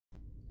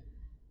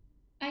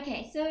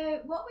Okay,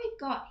 so what we've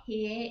got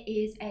here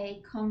is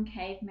a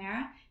concave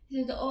mirror.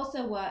 This would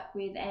also work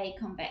with a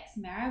convex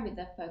mirror with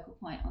the focal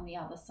point on the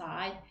other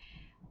side.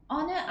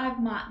 On it,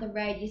 I've marked the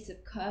radius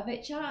of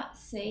curvature,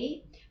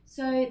 C.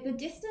 So the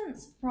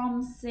distance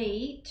from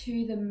C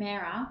to the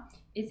mirror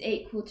is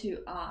equal to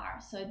R.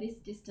 So this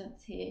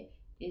distance here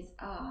is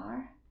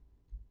R,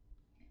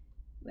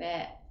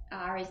 where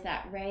R is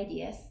that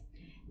radius.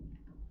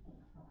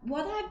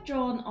 What I've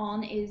drawn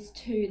on is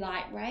two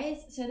light rays.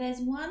 So there's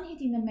one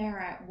hitting the mirror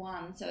at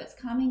 1, so it's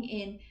coming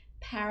in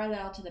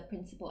parallel to the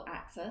principal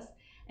axis.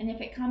 And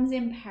if it comes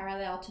in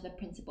parallel to the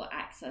principal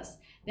axis,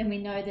 then we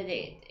know that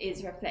it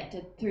is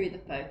reflected through the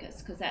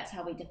focus, because that's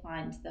how we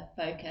defined the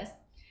focus.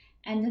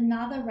 And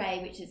another ray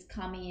which is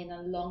coming in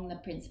along the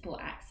principal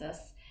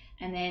axis,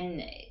 and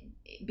then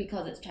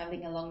because it's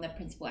traveling along the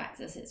principal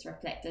axis, it's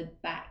reflected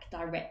back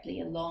directly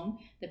along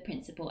the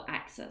principal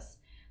axis.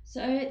 So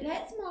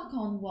let's mark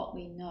on what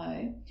we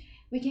know.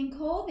 We can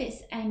call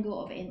this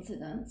angle of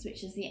incidence,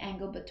 which is the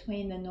angle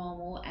between the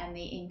normal and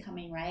the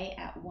incoming ray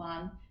at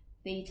 1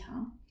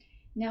 theta.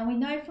 Now we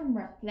know from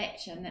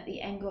reflection that the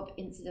angle of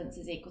incidence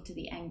is equal to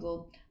the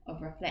angle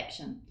of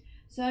reflection.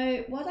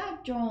 So what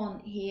I've drawn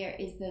here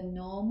is the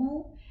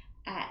normal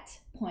at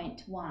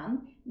point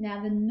 1.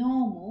 Now the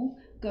normal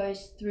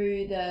goes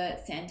through the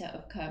center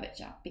of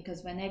curvature,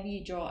 because whenever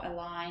you draw a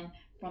line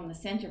from the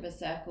center of a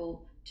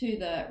circle to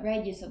the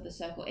radius of the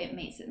circle, it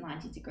meets at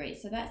 90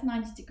 degrees. So that's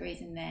 90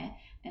 degrees in there,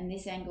 and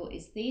this angle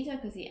is theta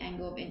because the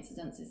angle of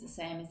incidence is the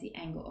same as the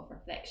angle of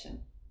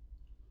reflection.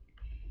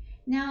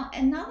 Now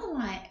another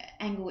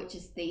angle which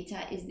is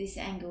theta is this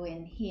angle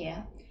in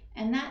here,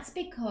 and that's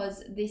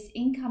because this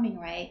incoming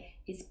ray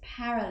is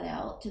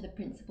parallel to the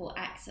principal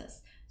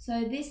axis.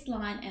 So this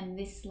line and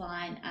this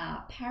line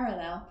are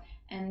parallel,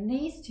 and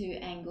these two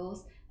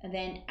angles are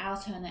then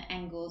alternate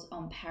angles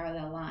on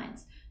parallel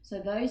lines.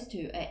 So those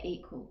two are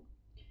equal.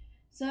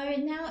 So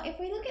now if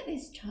we look at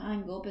this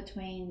triangle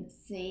between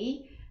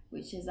C,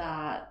 which is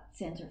our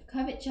center of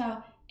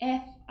curvature,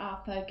 F,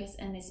 our focus,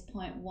 and this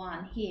point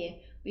 1 here,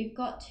 we've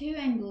got two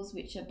angles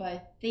which are both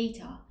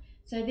theta.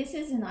 So this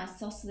is an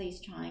isosceles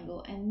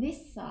triangle, and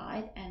this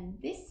side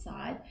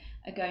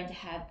are going to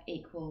have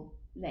equal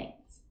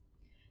lengths.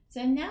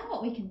 So now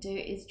what we can do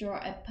is draw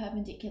a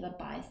perpendicular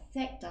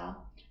bisector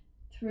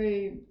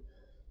through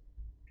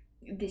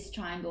this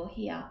triangle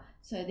here.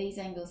 So these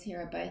angles here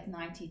are both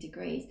 90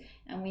 degrees,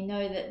 and we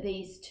know that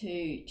these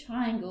two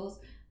triangles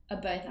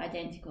are both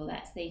identical.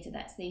 That's theta,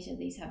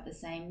 these have the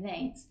same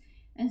lengths.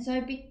 And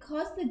so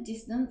because the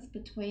distance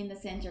between the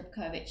center of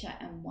curvature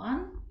and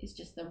 1 is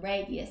just the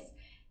radius,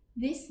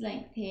 this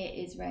length here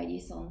is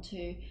radius on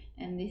 2,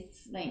 and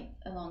this length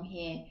along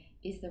here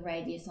is the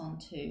radius on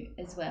 2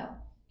 as well.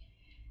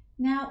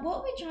 Now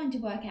what we're trying to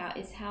work out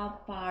is how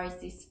far is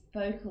this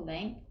focal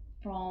length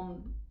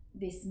from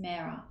this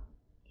mirror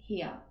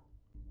here.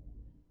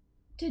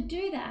 To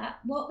do that,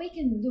 what we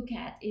can look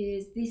at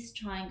is this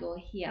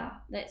triangle here.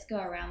 Let's go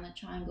around the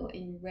triangle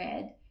in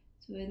red.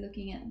 So we're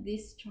looking at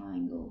this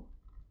triangle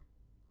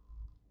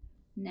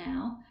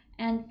now,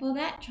 and for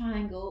that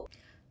triangle,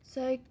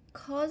 so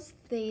cos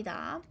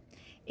theta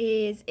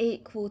is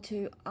equal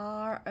to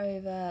r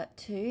over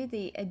 2,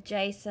 the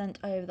adjacent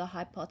over the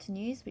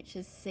hypotenuse, which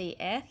is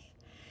CF.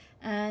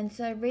 And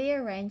so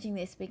rearranging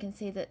this, we can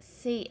see that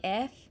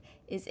CF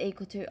is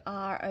equal to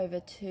r over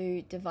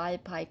 2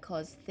 divided by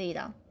cos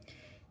theta.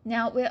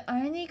 Now we're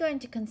only going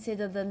to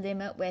consider the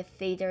limit where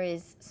theta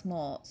is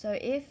small. So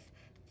if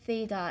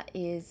theta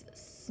is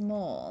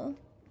small,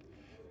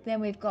 then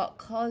we've got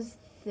cos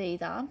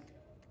theta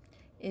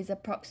is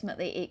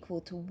approximately equal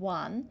to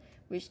 1,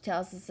 which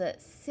tells us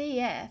that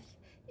CF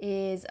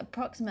is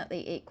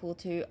approximately equal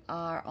to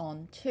r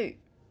on 2.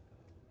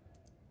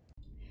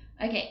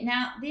 Okay,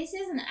 now this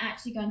isn't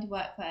actually going to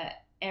work for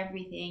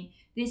everything.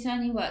 This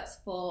only works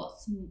for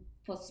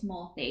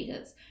small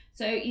thetas.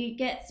 So you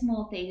get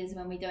small thetas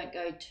when we don't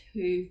go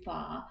too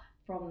far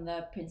from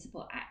the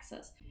principal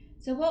axis.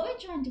 So what we're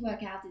trying to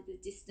work out is the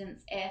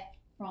distance f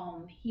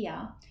from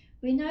here.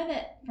 We know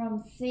that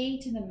from C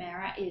to the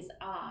mirror is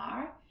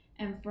r,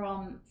 and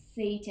from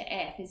C to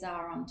F is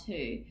r on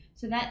 2.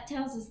 So that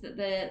tells us that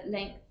the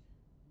length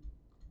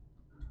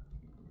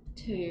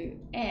to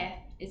F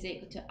is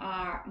equal to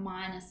r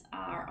minus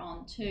r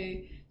on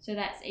 2. So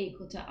that's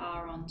equal to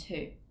r on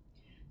 2.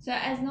 So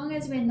as long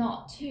as we're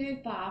not too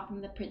far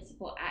from the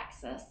principal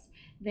axis,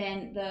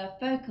 then the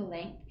focal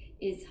length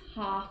is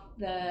half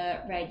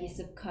the radius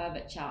of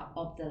curvature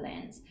of the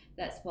lens.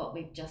 That's what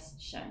we've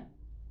just shown.